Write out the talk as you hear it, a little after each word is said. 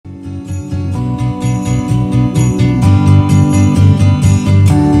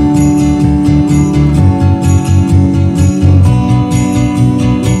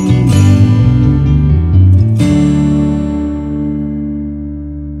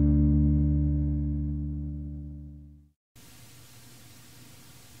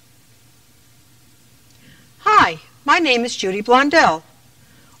My name is Judy Blondell.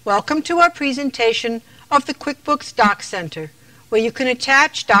 Welcome to our presentation of the QuickBooks Doc Center, where you can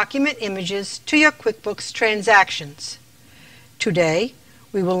attach document images to your QuickBooks transactions. Today,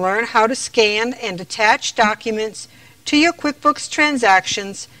 we will learn how to scan and attach documents to your QuickBooks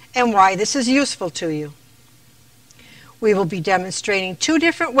transactions and why this is useful to you. We will be demonstrating two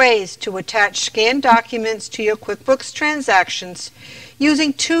different ways to attach scanned documents to your QuickBooks transactions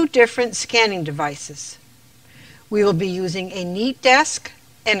using two different scanning devices. We will be using a Neat Desk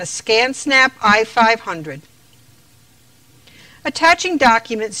and a ScanSnap i500. Attaching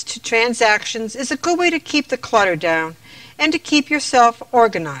documents to transactions is a good way to keep the clutter down and to keep yourself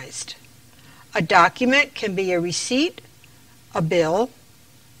organized. A document can be a receipt, a bill,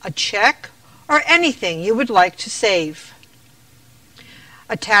 a check, or anything you would like to save.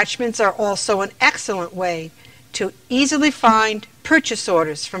 Attachments are also an excellent way to easily find purchase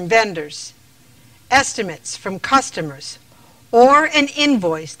orders from vendors, estimates from customers, or an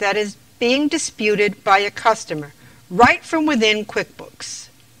invoice that is being disputed by a customer right from within QuickBooks.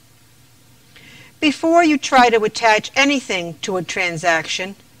 Before you try to attach anything to a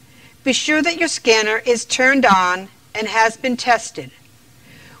transaction, be sure that your scanner is turned on and has been tested.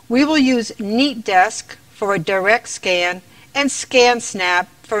 We will use Neat Desk for a direct scan and ScanSnap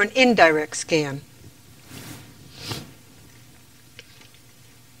for an indirect scan.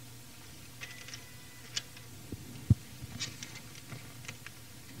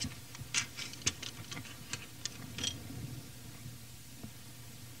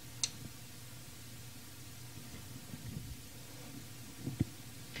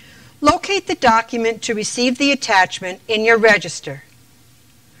 Locate the document to receive the attachment in your register.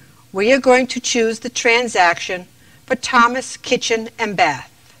 We are going to choose the transaction for Thomas Kitchen and Bath.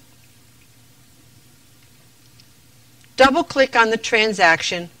 Double-click on the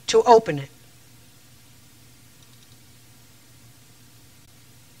transaction to open it.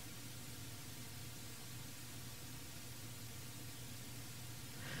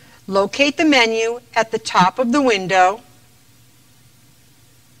 Locate the menu at the top of the window.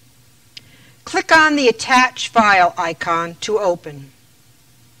 Click on the Attach File icon to open.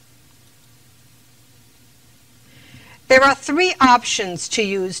 There are three options to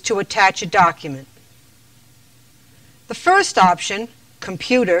use to attach a document. The first option,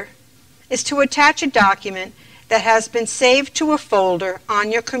 Computer, is to attach a document that has been saved to a folder on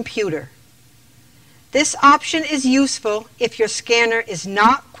your computer. This option is useful if your scanner is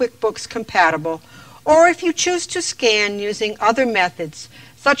not QuickBooks compatible or if you choose to scan using other methods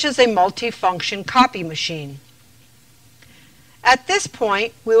such as a multifunction copy machine. At this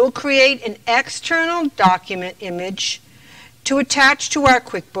point, we will create an external document image to attach to our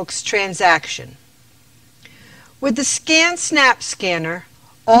QuickBooks transaction. With the ScanSnap scanner,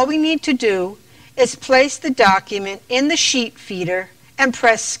 all we need to do is place the document in the sheet feeder and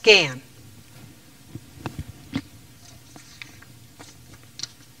press Scan.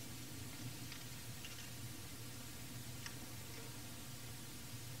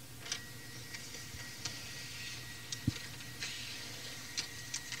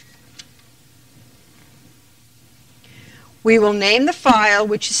 We will name the file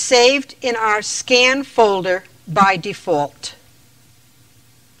which is saved in our Scan folder by default.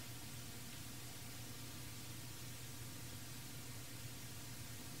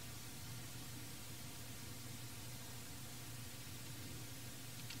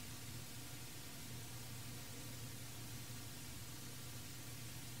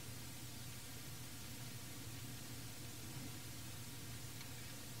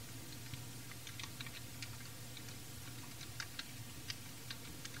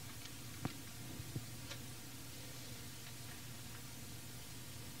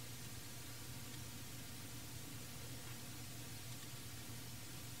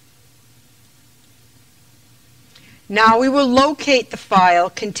 Now we will locate the file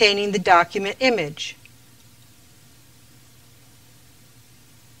containing the document image.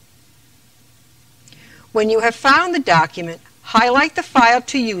 When you have found the document, highlight the file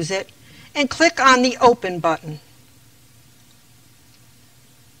to use it and click on the Open button.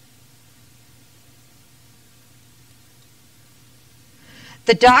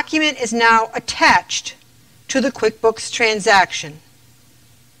 The document is now attached to the QuickBooks transaction.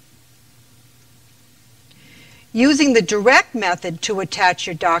 Using the direct method to attach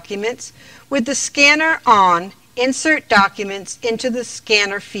your documents, with the scanner on, insert documents into the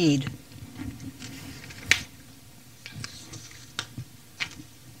scanner feed.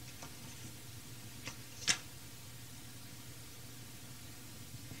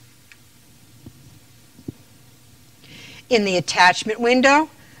 In the attachment window,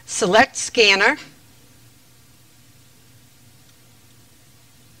 select Scanner,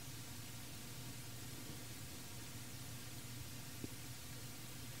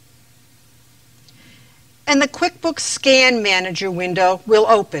 and the QuickBooks Scan Manager window will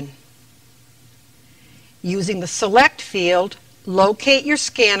open. Using the Select field, locate your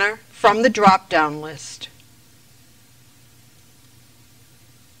scanner from the drop-down list.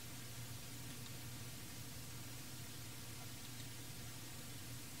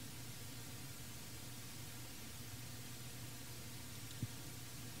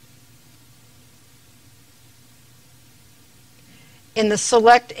 In the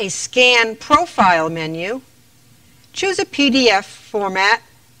Select a Scan Profile menu, choose a PDF format,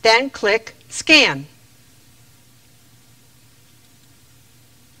 then click Scan.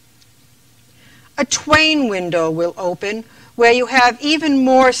 A Twain window will open where you have even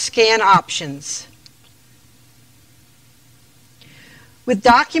more scan options. With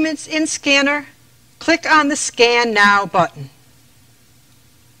documents in Scanner, click on the Scan Now button.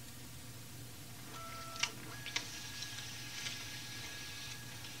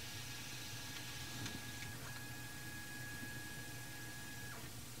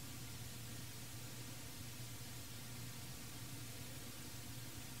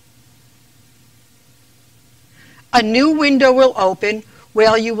 A new window will open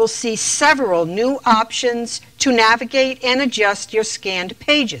where you will see several new options to navigate and adjust your scanned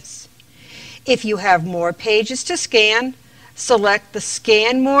pages. If you have more pages to scan, select the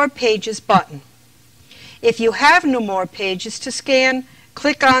Scan More Pages button. If you have no more pages to scan,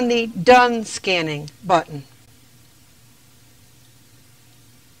 click on the Done Scanning button.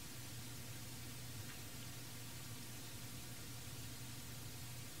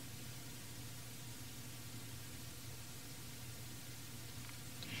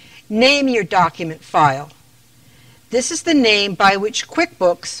 Name your document file. This is the name by which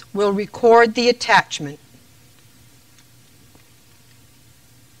QuickBooks will record the attachment.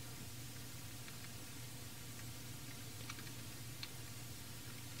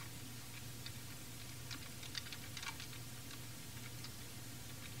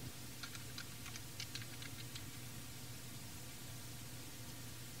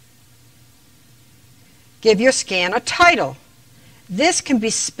 Give your scan a title. This can be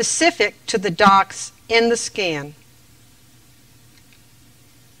specific to the docs in the scan.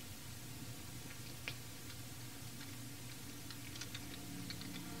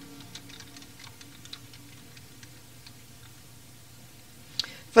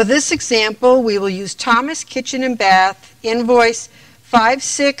 For this example, we will use Thomas Kitchen and Bath, invoice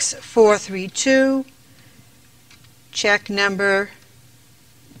 56432, check number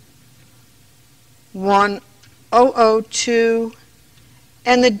 1002,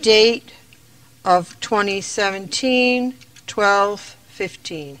 and the date of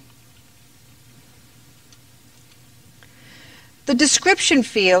 2017-12-15. The description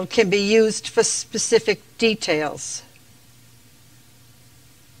field can be used for specific details.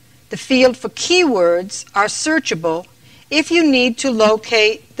 The field for keywords are searchable if you need to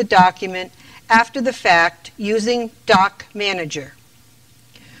locate the document after the fact using Doc Manager.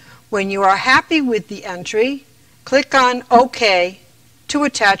 When you are happy with the entry, click on OK to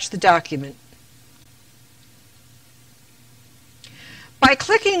attach the document. By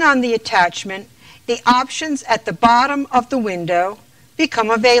clicking on the attachment, the options at the bottom of the window become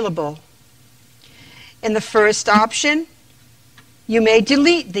available. In the first option, you may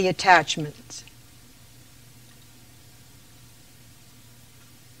delete the attachment.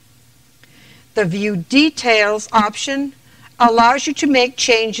 The View Details option allows you to make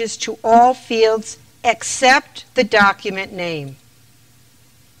changes to all fields except the document name.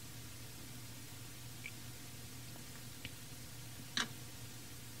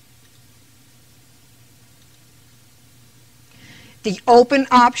 The Open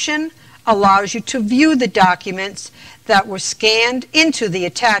option allows you to view the documents that were scanned into the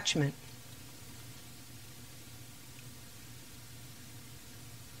attachment.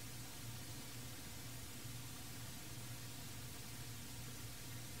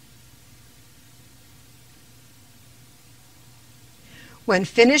 When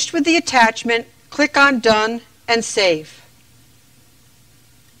finished with the attachment, click on Done and Save.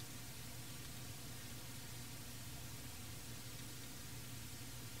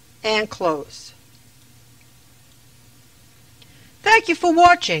 And close. Thank you for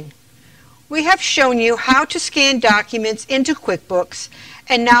watching. We have shown you how to scan documents into QuickBooks,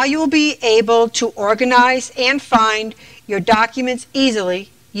 and now you will be able to organize and find your documents easily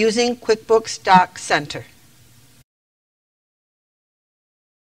using QuickBooks Doc Center.